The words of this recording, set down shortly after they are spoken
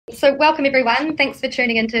So welcome everyone. Thanks for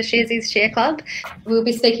tuning into Sharesies Share Club. We'll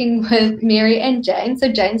be speaking with Mary and Jane.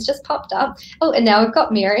 So Jane's just popped up. Oh, and now we've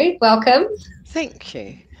got Mary. Welcome. Thank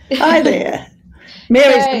you. Hi there.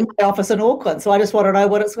 Mary's in my office in Auckland, so I just want to know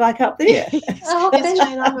what it's like up there. Yes,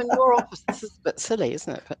 Jane, I'm in your office. This is a bit silly,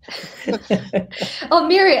 isn't it? But... Oh,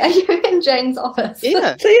 Mary, are you in Jane's office?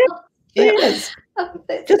 Yeah. Yes.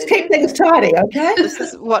 Just keep things tidy, okay? This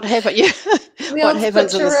is what happens. Yeah. What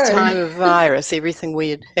happens in this time of virus? Everything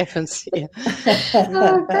weird happens. Yeah.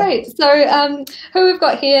 Oh, great. So, who we've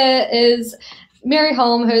got here is Mary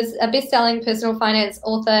Holm, who's a best-selling personal finance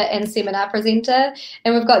author and seminar presenter,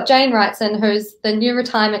 and we've got Jane Wrightson, who's the new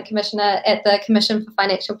retirement commissioner at the Commission for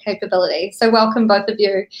Financial Capability. So, welcome both of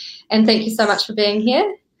you, and thank you so much for being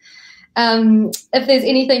here. If there's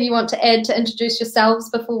anything you want to add to introduce yourselves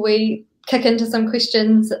before we kick into some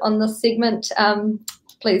questions on this segment,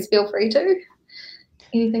 please feel free to.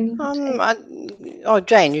 Anything?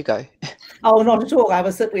 Jane, you go. Oh, not at all. I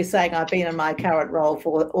was simply saying I've been in my current role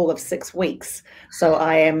for all of 6 weeks, so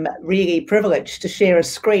I am really privileged to share a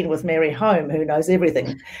screen with Mary Holm, who knows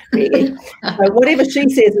everything, really. So whatever she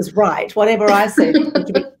says is right. Whatever I say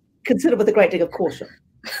should be considered with a great deal of caution.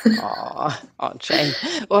 Oh, Jane.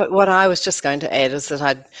 What I was just going to add is that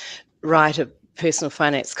I'd write a personal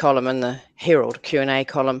finance column in the Herald Q&A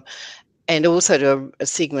column, and also do a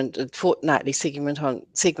fortnightly segment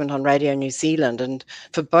on Radio New Zealand. And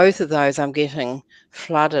for both of those, I'm getting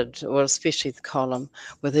flooded, or especially the column,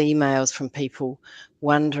 with emails from people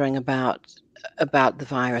wondering about the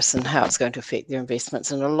virus and how it's going to affect their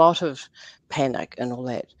investments, and a lot of panic and all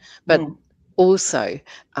that. But also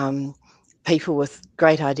people with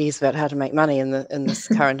great ideas about how to make money in this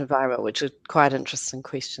current environment, which are quite interesting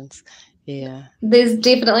questions. Yeah, there's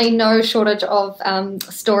definitely no shortage of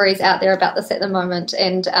stories out there about this at the moment,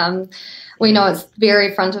 and we know it's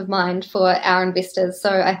very front of mind for our investors.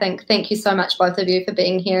 So I think thank you so much, both of you, for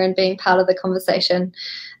being here and being part of the conversation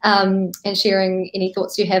and sharing any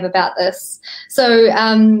thoughts you have about this.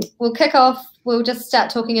 So we'll kick off. We'll just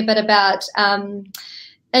start talking a bit about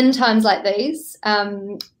in times like these,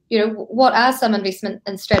 what are some investment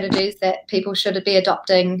and strategies that people should be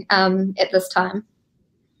adopting at this time?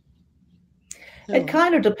 It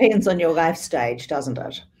kind of depends on your life stage, doesn't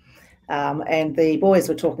it? And the boys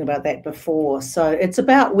were talking about that before. So it's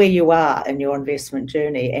about where you are in your investment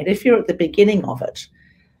journey. And if you're at the beginning of it,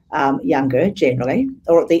 younger generally,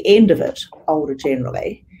 or at the end of it, older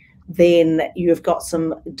generally, then you've got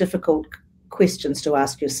some difficult questions to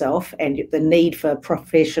ask yourself, and the need for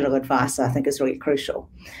professional advice, I think, is really crucial.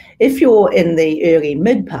 If you're in the early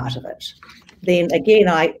mid part of it, then again,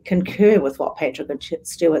 I concur with what Patrick and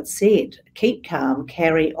Stuart said. Keep calm,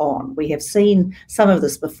 carry on. We have seen some of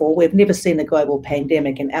this before. We've never seen a global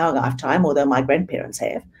pandemic in our lifetime, although my grandparents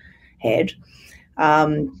have had.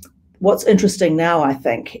 What's interesting now, I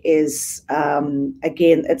think, is,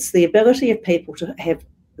 again, it's the ability of people to have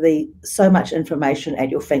so much information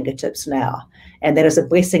at your fingertips now. And that is a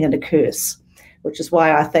blessing and a curse, which is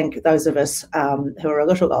why I think those of us who are a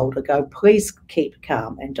little older go, please keep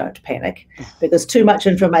calm and don't panic, because too much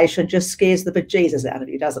information just scares the bejesus out of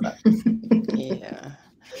you, doesn't it? Yeah.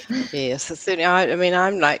 Yes. Certainly. I mean,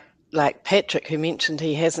 I'm like Patrick, who mentioned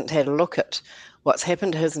he hasn't had a look at what's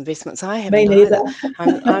happened to his investments. I haven't. Me neither.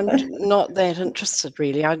 I'm not that interested,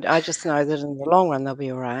 really. I just know that in the long run they'll be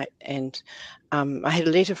all right. And I had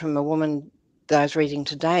a letter from a woman that I was reading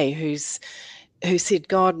today who said,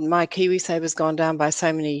 God, my KiwiSaver's gone down by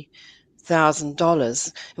so many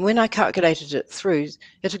 $1,000. And when I calculated it through,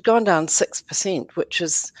 it had gone down 6%, which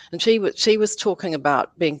is, and she was talking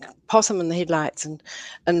about being possum in the headlights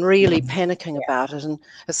and really panicking about it. And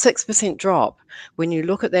a 6% drop, when you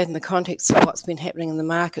look at that in the context of what's been happening in the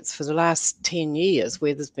markets for the last 10 years,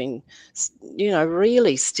 where there's been,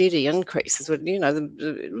 really steady increases with,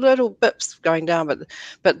 the little bips going down,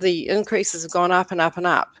 but the increases have gone up and up and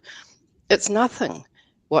up. It's nothing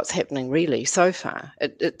what's happening really so far.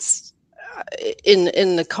 It's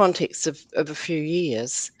in the context of a few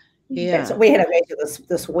years. Yeah. So we had a letter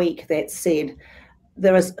this week that said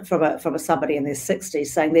there is from somebody in their 60s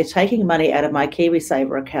saying they're taking money out of my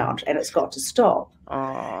KiwiSaver account and it's got to stop.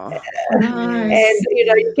 Oh, nice. And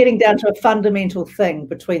you're getting down to a fundamental thing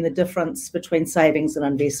between the difference between savings and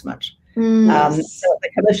investment. So the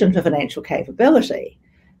Commission for Financial Capability.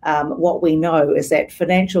 What we know is that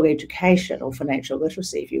financial education, or financial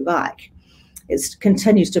literacy, if you like,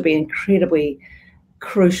 continues to be incredibly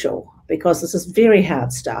crucial, because this is very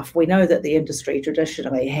hard stuff. We know that the industry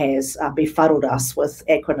traditionally has befuddled us with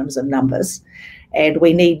acronyms and numbers, and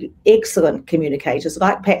we need excellent communicators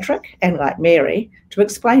like Patrick and like Mary to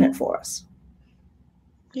explain it for us.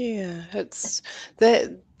 Yeah, it's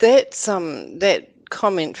that that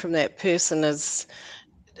comment from that person is,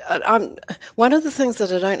 one of the things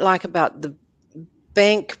that I don't like about the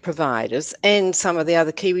bank providers and some of the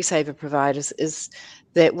other KiwiSaver providers is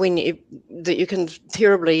that that you can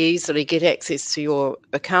terribly easily get access to your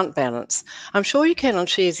account balance. I'm sure you can on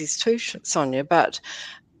Sharesies too, Sonya, but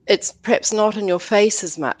it's perhaps not in your face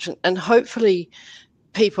as much. And hopefully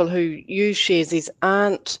people who use Sharesies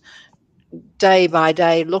aren't day by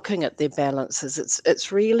day looking at their balances.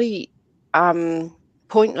 It's really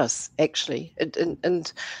pointless, actually,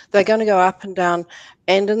 and they're going to go up and down.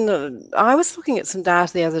 And I was looking at some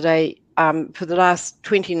data the other day for the last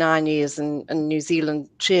 29 years in New Zealand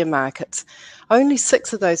share markets. Only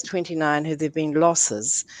 6 of those 29 have there been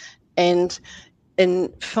losses, and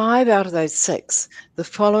in 5 out of those 6, the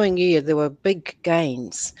following year there were big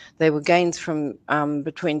gains. They were gains from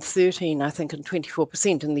between 13, I think, and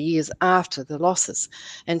 24% in the years after the losses.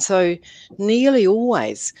 And so nearly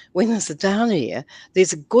always when there's a down year,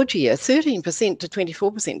 there's a good year. 13% to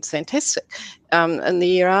 24% is fantastic in the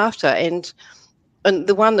year after. And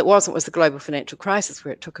the one that wasn't was the global financial crisis,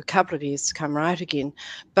 where it took a couple of years to come right again.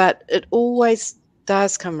 But it always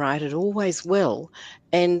does come right. It always will.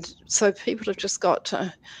 And so people have just got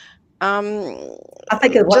to... I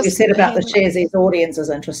think what you said about the Sharesies audience is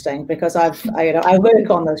interesting, because I work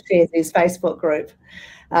on the Sharesies Facebook group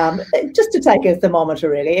just to take a thermometer,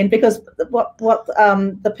 really, and because what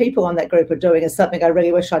the people on that group are doing is something I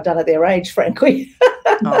really wish I'd done at their age, frankly.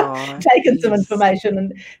 Taken some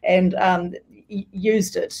information and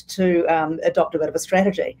used it to adopt a bit of a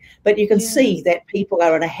strategy. But you can see that people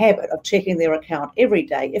are in a habit of checking their account every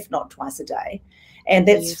day, if not twice a day. And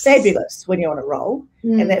that's fabulous when you're on a roll.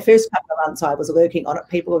 And that first couple of months I was working on it,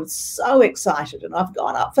 people were so excited, and I've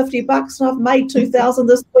gone up $50 and I've made 2,000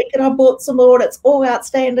 this week, and I bought some more, and it's all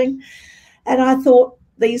outstanding. And I thought,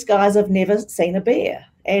 these guys have never seen a bear,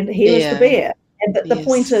 and here is the bear. And the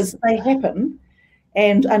point is, they happen,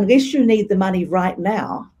 and unless you need the money right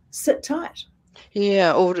now, sit tight.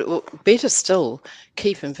 Yeah, or better still,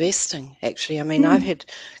 keep investing, actually. I mean, I've had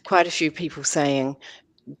quite a few people saying,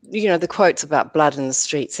 the quotes about blood in the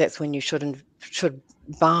streets, that's when you should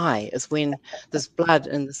buy, is when there's blood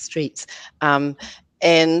in the streets. That's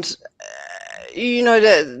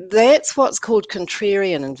what's called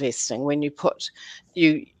contrarian investing, when you put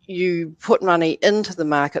money into the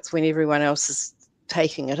markets when everyone else is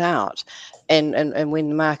taking it out, and when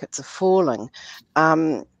the markets are falling.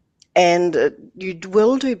 And you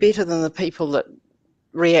will do better than the people that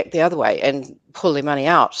react the other way and pull their money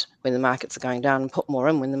out when the markets are going down and put more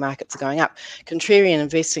in when the markets are going up. Contrarian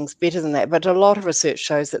investing is better than that, but a lot of research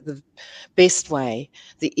shows that the best way,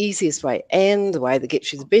 the easiest way, and the way that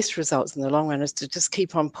gets you the best results in the long run is to just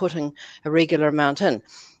keep on putting a regular amount in.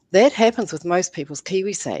 That happens with most people's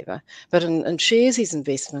KiwiSaver, but in Sharesies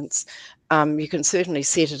investments, you can certainly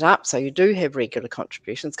set it up so you do have regular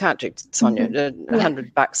contributions. Can't you, Sonya?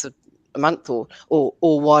 $100 a month or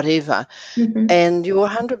whatever, and your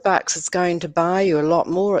 $100 is going to buy you a lot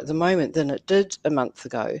more at the moment than it did a month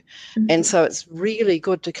ago. And so it's really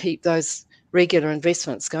good to keep those regular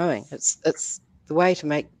investments going. It's the way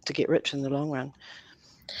to get rich in the long run.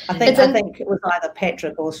 I think it was either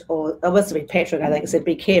Patrick or it must have been Patrick, I think, said,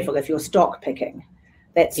 be careful if you're stock picking.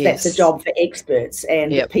 That's a job for experts,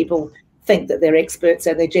 and people think that they're experts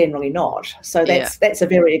and they're generally not. So that's a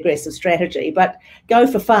very aggressive strategy. But go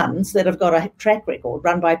for funds that have got a track record,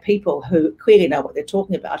 run by people who clearly know what they're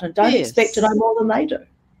talking about, and don't expect to know more than they do.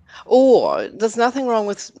 Or there's nothing wrong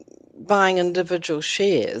with buying individual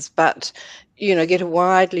shares, but get a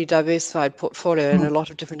widely diversified portfolio in a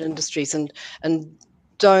lot of different industries, and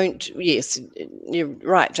don't, you're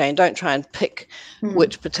right, Jane, don't try and pick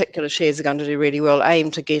which particular shares are going to do really well.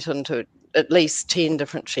 Aim to get into at least 10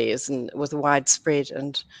 different shares and with a wide spread,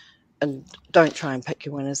 and don't try and pick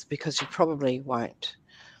your winners, because you probably won't.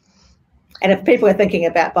 And if people are thinking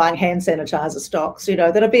about buying hand sanitizer stocks,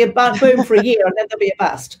 there'll be a boom for a year and then there'll be a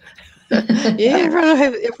bust. Everyone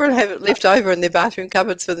will have it left over in their bathroom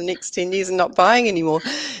cupboards for the next 10 years and not buying anymore.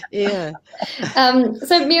 So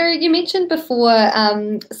Mary, you mentioned before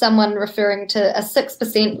someone referring to a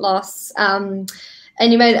 6% loss, and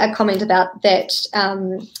you made a comment about that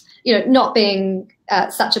not being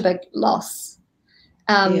such a big loss.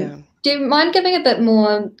 Do you mind giving a bit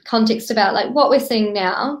more context about what we're seeing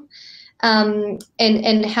now,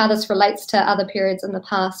 and how this relates to other periods in the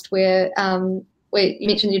past where you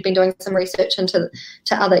mentioned you'd been doing some research into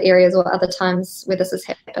other areas or other times where this has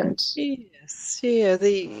happened? Yes,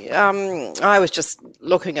 I was just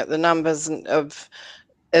looking at the numbers of,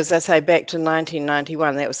 as I say, back to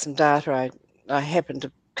 1991. That was some data I happened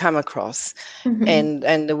to come across, and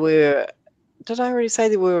there were did I already say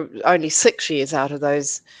there were only 6 years out of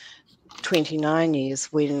those 29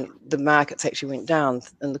 years when the markets actually went down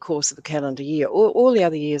in the course of the calendar year? All the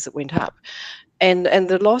other years it went up. And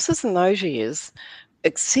the losses in those years,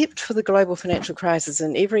 except for the global financial crisis,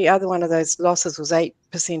 and every other one of those losses was 8%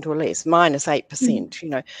 or less, minus 8%, you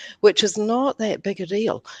know, which is not that big a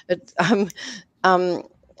deal.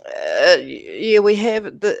 Yeah, we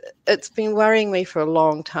have it's been worrying me for a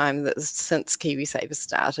long time that since KiwiSaver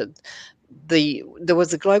started, there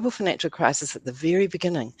was a global financial crisis at the very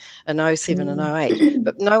beginning in 07 and 08,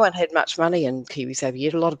 but no one had much money in KiwiSaver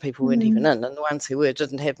yet. A lot of people weren't even in, and the ones who were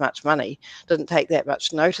didn't have much money, didn't take that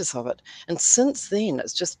much notice of it. And since then,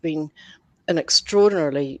 it's just been an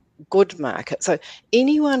extraordinarily good market. So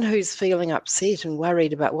anyone who's feeling upset and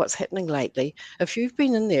worried about what's happening lately, if you've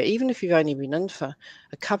been in there, even if you've only been in for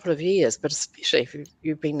a couple of years, but especially if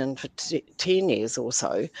you've been in for 10 years or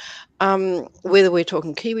so, whether we're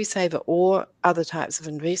talking KiwiSaver or other types of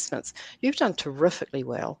investments, you've done terrifically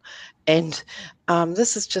well. And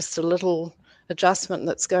this is just a little adjustment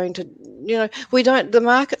that's going to, you know, the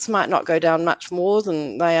markets might not go down much more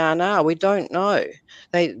than they are now. We don't know.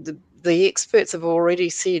 The experts have already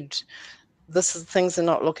said things are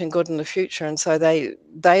not looking good in the future, and so they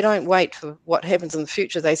don't wait for what happens in the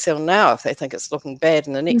future. They sell now if they think it's looking bad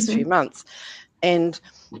in the next few months, and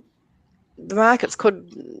the markets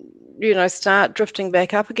could, you know, start drifting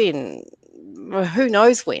back up again. Who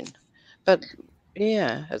knows when? But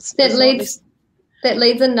yeah, that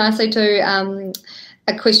leads in nicely to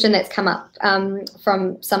a question that's come up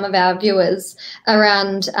from some of our viewers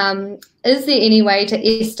around is there any way to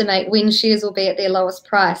estimate when shares will be at their lowest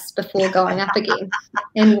price before going up again?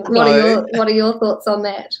 And what are your thoughts on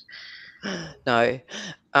that? No,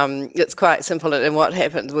 it's quite simple. And what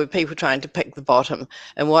happens with people trying to pick the bottom,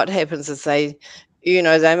 and what happens is they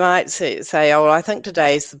might say, oh, well, I think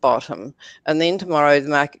today is the bottom, and then tomorrow the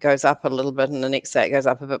market goes up a little bit, and the next day it goes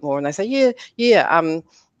up a bit more, and they say,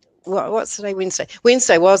 what's today? Wednesday.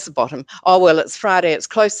 Wednesday was the bottom. Oh, well, it's Friday. It's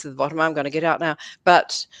close to the bottom. I'm going to get out now.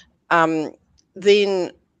 But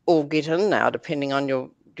then, or get in now, depending on your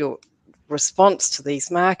response to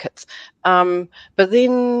these markets. But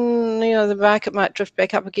then, you know, the market might drift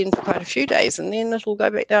back up again for quite a few days, and then it'll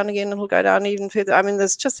go back down again. It'll go down even further. I mean,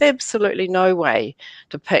 there's just absolutely no way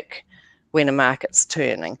to pick when a market's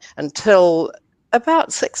turning until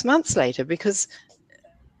about 6 months later, because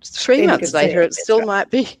 3 months later, it still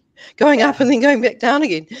might be going up and then going back down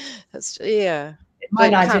again. My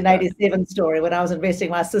 1987 story, when I was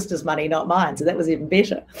investing my sister's money, not mine, so that was even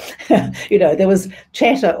better. You know, there was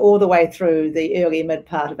chatter all the way through the early mid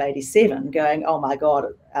part of 87 going, oh my God,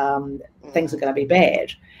 things are going to be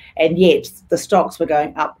bad. And yet the stocks were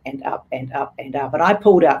going up and up and up and up. And I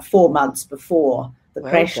pulled out 4 months before the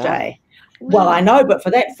crash day. Well, I know, but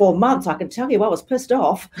for that 4 months, I can tell you I was pissed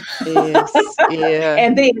off. Yes, yeah.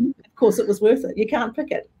 And then, of course, it was worth it. You can't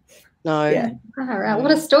pick it. No. Yeah. All right. What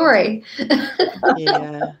a story.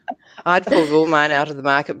 Yeah. I'd pulled all mine out of the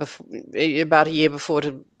market about a year before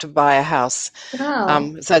to buy a house.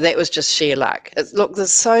 Wow. So that was just sheer luck. Look,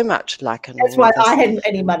 there's so much luck in That's why I hadn't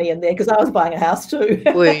any money in there, because I was buying a house too.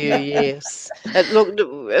 Were you? Yes.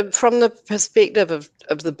 Look, from the perspective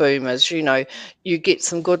of the boomers, you know, you get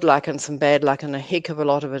some good luck and some bad luck, and a heck of a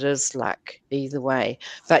lot of it is luck either way.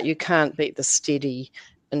 But you can't beat the steady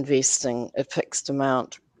investing a fixed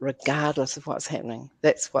amount regardless of what's happening.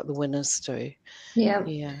 That's what the winners do. Yeah.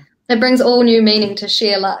 Yeah. It brings all new meaning to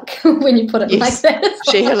sheer luck when you put it like that.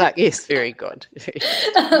 Sheer luck, yes, very good.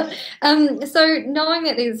 So knowing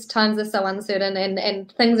that these times are so uncertain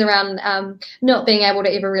and things around not being able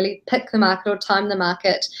to ever really pick the market or time the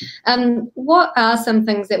market, what are some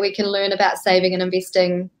things that we can learn about saving and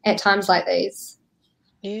investing at times like these?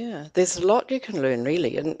 Yeah, there's a lot you can learn,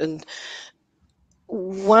 really. And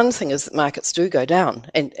one thing is that markets do go down,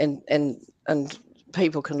 and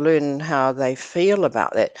people can learn how they feel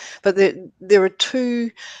about that. But there are two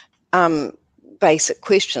basic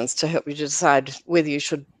questions to help you decide whether you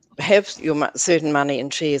should have your certain money in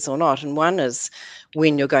shares or not. And one is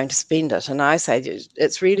when you're going to spend it. And I say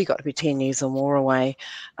it's really got to be 10 years or more away,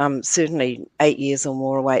 certainly 8 years or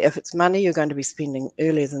more away. If it's money you're going to be spending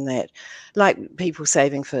earlier than that, like people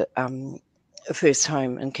saving for a first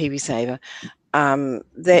home in KiwiSaver,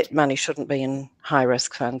 that money shouldn't be in high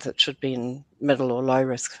risk funds. It should be in middle or low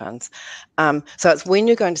risk funds. So it's when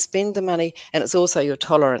you're going to spend the money, and it's also your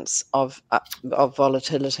tolerance of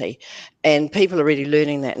volatility. And people are really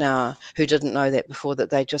learning that now who didn't know that before, that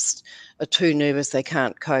they just are too nervous, they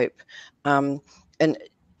can't cope. And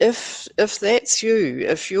if that's you,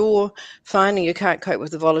 if you're finding you can't cope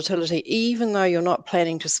with the volatility, even though you're not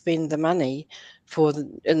planning to spend the money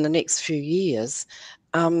in the next few years,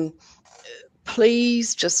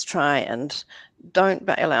 please just try and don't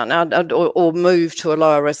bail out now, or move to a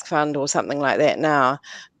lower risk fund or something like that now.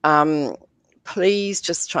 Please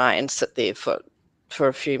just try and sit there for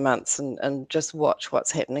a few months and just watch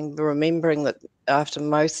what's happening, remembering that after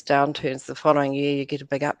most downturns the following year you get a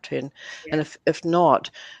big upturn. Yeah. And if not,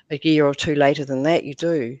 a year or two later than that you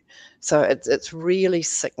do. So it's really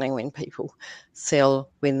sickening when people sell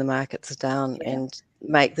when the markets are down and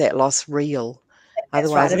make that loss real. That's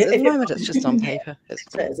Otherwise, right. at the moment, it's just on paper. It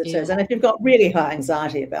is. And if you've got really high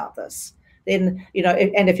anxiety about this, then,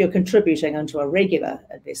 and if you're contributing into a regular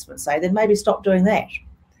investment, say, then maybe stop doing that.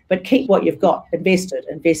 But keep what you've got invested.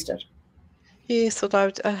 Yes,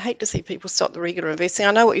 although I hate to see people stop the regular investing.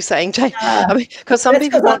 I know what you're saying, Jane. I mean, because some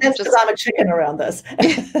people want to just... I'm a chicken around this.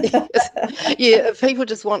 Yeah, if people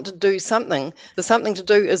just want to do something, the something to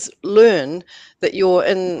do is learn that you're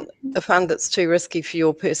in a fund that's too risky for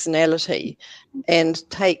your personality and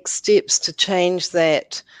take steps to change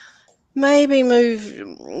that. Maybe move,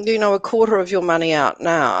 a quarter of your money out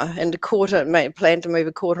now, and plan to move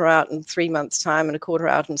a quarter out in 3 months' time and a quarter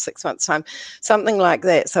out in 6 months' time, something like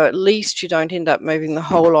that. So at least you don't end up moving the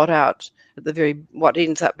whole lot out at what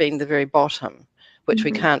ends up being the very bottom, which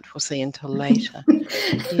we can't foresee until later.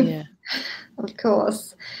 Yeah. Of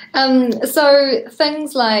course. So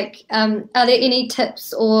things like, are there any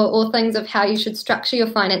tips or things of how you should structure your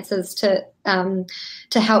finances to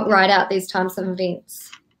help ride out these types of events?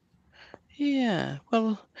 Yeah,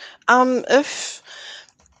 well, if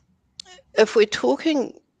we're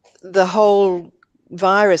talking the whole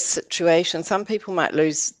virus situation, some people might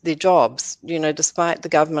lose their jobs, despite the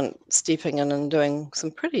government stepping in and doing some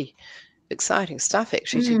pretty exciting stuff,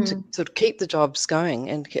 actually, to sort of keep the jobs going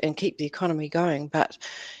and keep the economy going. But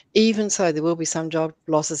even so, there will be some job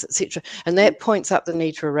losses, etc. And that points up the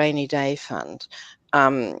need for a rainy day fund.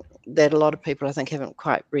 That a lot of people, I think, haven't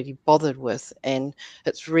quite really bothered with. And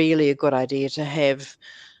it's really a good idea to have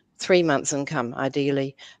 3 months' income,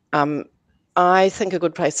 ideally. I think a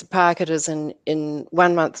good place to park it is in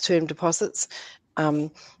 1 month term deposits,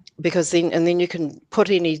 because then you can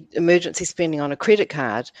put any emergency spending on a credit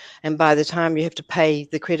card, and by the time you have to pay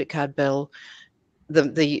the credit card bill,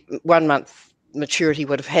 the 1 month maturity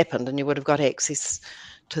would have happened and you would have got access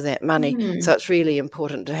to that money. So it's really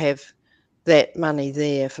important to have that money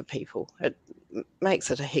there for people. It makes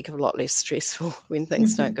it a heck of a lot less stressful when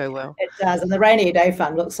things don't go well. It does, and the rainy day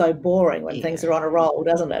fund looks so boring when things are on a roll,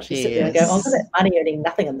 doesn't it? You sit there and go, look at that money earning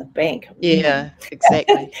nothing in the bank. Yeah,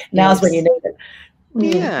 exactly. Now's when you need it.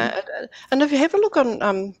 Yeah, and if you have a look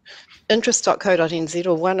on interest.co.nz,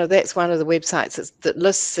 or that's one of the websites that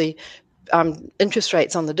lists the interest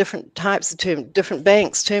rates on the different types of different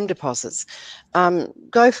banks' term deposits.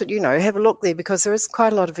 Go for have a look there, because there is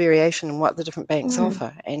quite a lot of variation in what the different banks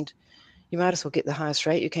offer, and you might as well get the highest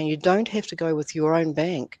rate you can. You don't have to go with your own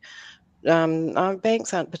bank.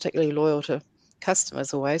 Banks aren't particularly loyal to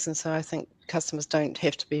customers always, and so I think customers don't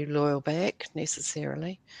have to be loyal back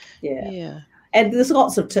necessarily. Yeah. And there's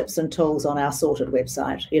lots of tips and tools on our Sorted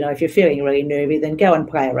website. If you're feeling really nervy, then go and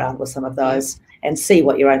play around with some of those and see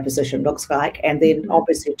what your own position looks like. And then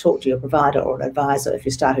obviously talk to your provider or an advisor if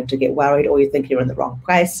you're starting to get worried or you think you're in the wrong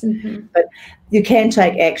place. But you can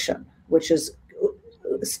take action, which is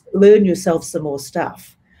learn yourself some more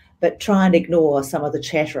stuff, but try and ignore some of the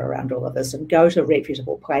chatter around all of this and go to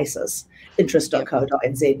reputable places,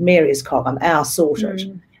 interest.co.nz, Mary's column, our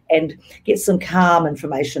Sorted, and get some calm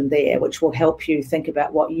information there, which will help you think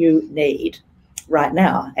about what you need right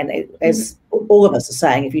now. And as all of us are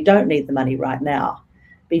saying, if you don't need the money right now,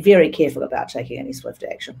 be very careful about taking any swift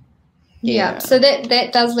action. Yeah, so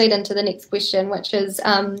that does lead into the next question, which is,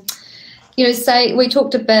 say we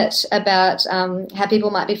talked a bit about how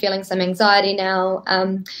people might be feeling some anxiety now.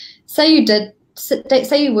 Say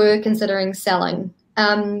you were considering selling.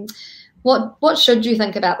 What should you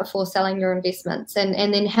think about before selling your investments, and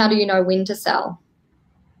then how do you know when to sell?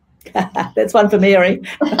 That's one for Mary.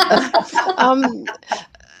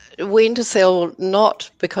 When to sell,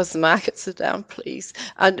 not because the markets are down, please.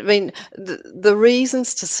 I mean, the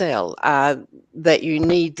reasons to sell are that you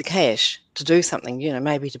need the cash to do something,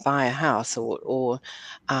 maybe to buy a house, or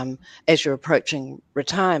as you're approaching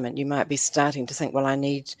retirement, you might be starting to think, well, I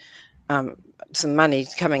need some money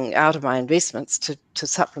coming out of my investments to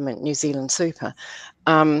supplement New Zealand super.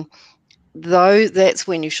 Though that's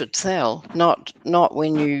when you should sell, not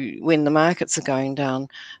when the markets are going down.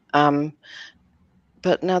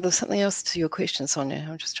 But now there's something else to your question, Sonya.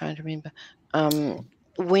 I'm just trying to remember.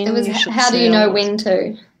 When you should how sell, do you know when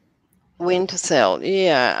to? When to sell?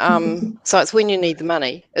 Yeah. So it's when you need the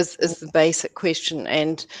money is the basic question,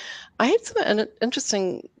 and I had an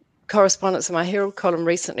interesting correspondence in my Herald column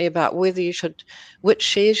recently about which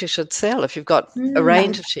shares you should sell if you've got a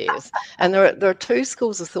range of shares. And there are two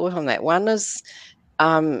schools of thought on that. One is,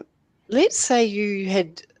 let's say you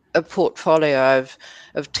had a portfolio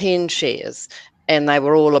of 10 shares and they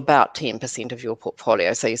were all about 10% of your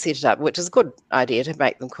portfolio. So you set it up, which is a good idea to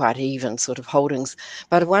make them quite even sort of holdings.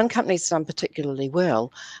 But if one company's done particularly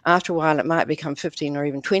well, after a while it might become 15 or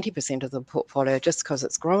even 20% of the portfolio just because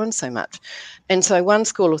it's grown so much. And so one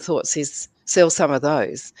school of thought says sell some of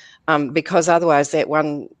those because otherwise that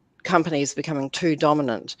one company is becoming too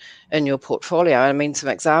dominant in your portfolio. I mean, some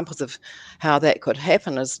examples of how that could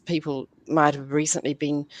happen is people might have recently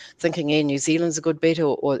been thinking Air New Zealand's a good bet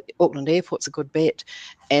or Auckland Airport's a good bet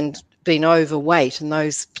and been overweight in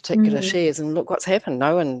those particular shares, and look what's happened.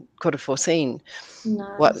 No one could have foreseen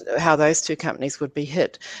how those two companies would be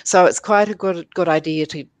hit. So it's quite a good idea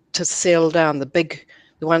to sell down the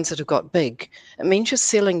ones that have got big. It means you're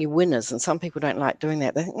selling your winners, and some people don't like doing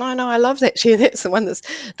that. They think, no, I love that share. That's the one that's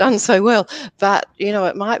done so well. But,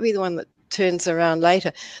 it might be the one that turns around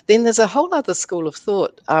later. Then there's a whole other school of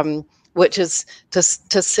thought, which is to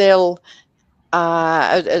sell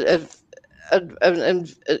an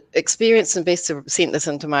experienced investor sent this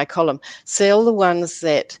into my column, sell the ones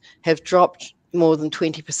that have dropped more than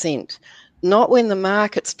 20%, not when the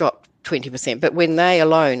market's dropped 20%, but when they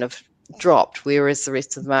alone have dropped, whereas the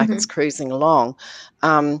rest of the market's cruising along.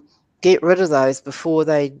 Get rid of those before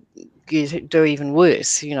they do even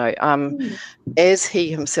worse. As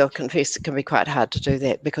he himself confessed, it can be quite hard to do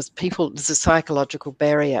that because there's a psychological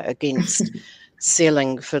barrier against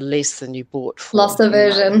selling for less than you bought for. Loss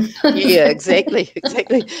aversion. Yeah, exactly.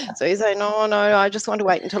 So you say, no, I just want to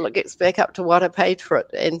wait until it gets back up to what I paid for it.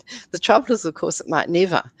 And the trouble is, of course, it might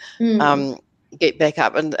never get back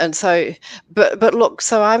up. And so, but look,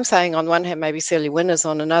 so I'm saying on one hand, maybe sell your winners,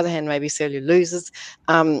 on another hand, maybe sell your losers.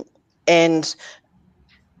 And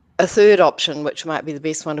a third option, which might be the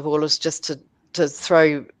best one of all, is just to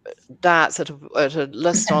throw darts at a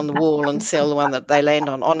list on the wall and sell the one that they land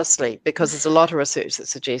on, honestly, because there's a lot of research that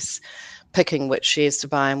suggests picking which shares to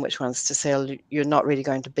buy and which ones to sell, you're not really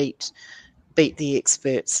going to beat the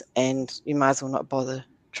experts, and you might as well not bother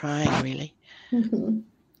trying, really.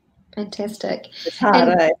 Fantastic. It's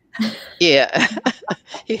hard, eh? Yeah.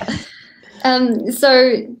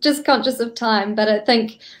 So just conscious of time, but I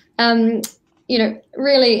think,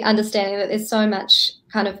 really understanding that there's so much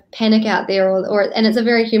kind of panic out there, and it's a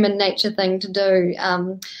very human nature thing to do,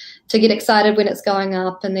 to get excited when it's going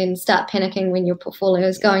up and then start panicking when your portfolio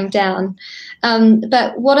is going down.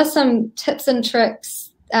 But what are some tips and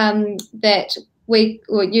tricks that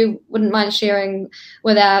you wouldn't mind sharing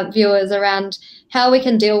with our viewers around how we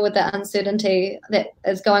can deal with the uncertainty that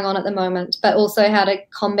is going on at the moment, but also how to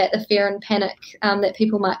combat the fear and panic that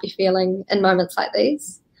people might be feeling in moments like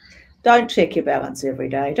these? Don't check your balance every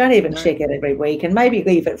day. Don't even check it every week, and maybe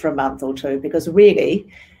leave it for a month or two, because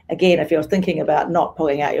really, again, if you're thinking about not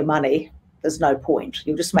pulling out your money, there's no point.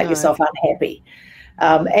 You'll just make yourself unhappy.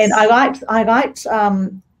 And I liked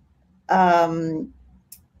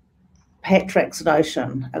Patrick's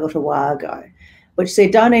notion a little while ago, which said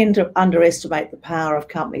don't underestimate the power of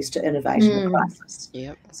companies to innovate in a crisis.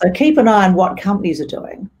 Yep. So keep an eye on what companies are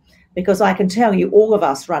doing, because I can tell you all of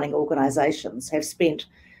us running organisations have spent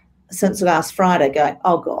since last Friday going,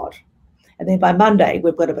 oh God. And then by Monday,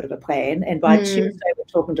 we've got a bit of a plan. And by Tuesday, we're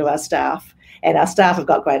talking to our staff, and our staff have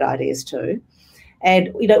got great ideas too.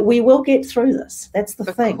 And, we will get through this. That's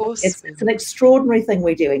the thing. It's an extraordinary thing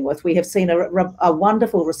we're dealing with. We have seen a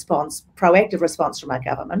wonderful response, proactive response from our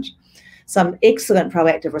government, some excellent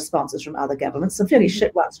proactive responses from other governments, some fairly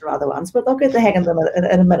shit ones from other ones, but they'll get the hang of them in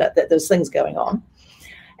a minute, that there's things going on.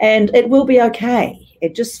 And it will be okay.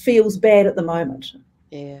 It just feels bad at the moment.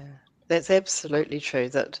 Yeah, that's absolutely true.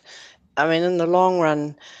 In the long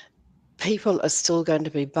run, people are still going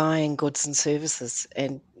to be buying goods and services,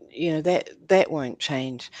 and that won't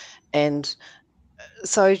change. And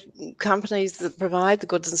so companies that provide the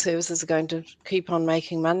goods and services are going to keep on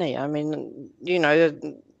making money.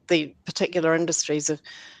 The particular industries are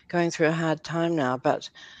going through a hard time now, but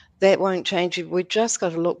that won't change. We've just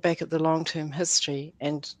got to look back at the long-term history,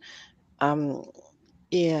 and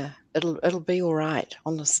it'll be all right,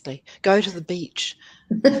 honestly. Go to the beach.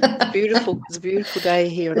 It's a beautiful day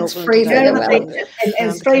here in Auckland. Freezing,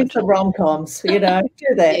 and stream some rom-coms, do that.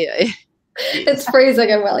 Yeah. It's freezing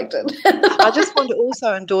in Wellington. I just want to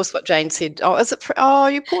also endorse what Jane said. Oh, is it? Oh,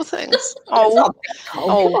 you poor things.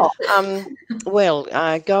 Well,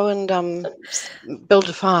 go and build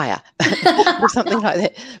a fire or something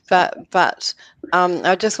like that. But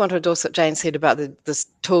I just want to endorse what Jane said about the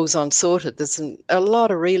tools on Sorted. There's a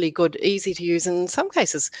lot of really good, easy to use, and in some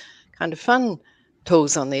cases, kind of fun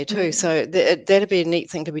tools on there too. So that'd be a neat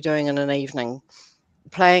thing to be doing in an evening,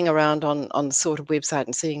 playing around on the Sorted website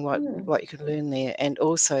and seeing what you could learn there, and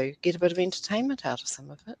also get a bit of entertainment out of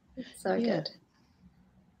some of it. So good.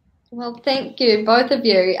 Well, thank you, both of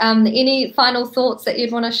you. Any final thoughts that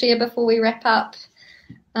you'd want to share before we wrap up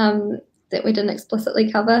that we didn't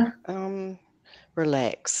explicitly cover?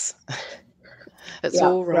 Relax. It's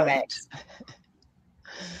all right. Relax.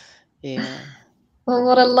 Yeah. Well,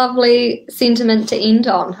 what a lovely sentiment to end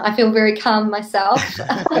on. I feel very calm myself.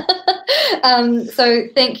 So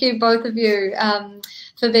thank you, both of you,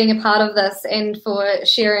 for being a part of this and for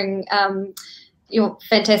sharing your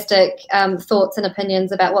fantastic thoughts and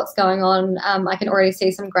opinions about what's going on. I can already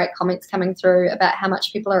see some great comments coming through about how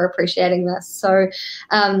much people are appreciating this. So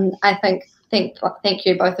I think thank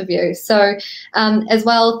you, both of you. So as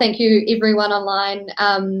well, thank you everyone online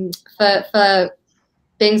for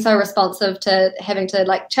being so responsive to having to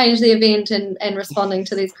change the event and responding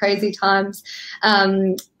to these crazy times.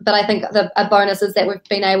 But I think a bonus is that we've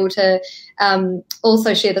been able to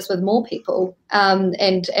also share this with more people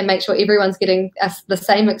and make sure everyone's getting the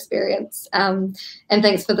same experience. And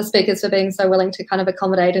thanks for the speakers for being so willing to kind of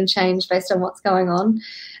accommodate and change based on what's going on.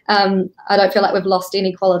 I don't feel like we've lost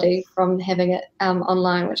any quality from having it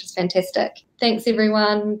online, which is fantastic. Thanks,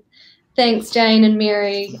 everyone. Thanks, Jane and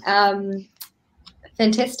Mary.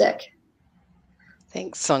 Fantastic.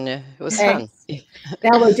 Thanks, Sonya. It was fun.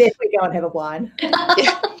 Now we'll definitely go and have a wine.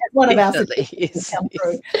 One of our yes. come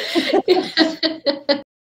through.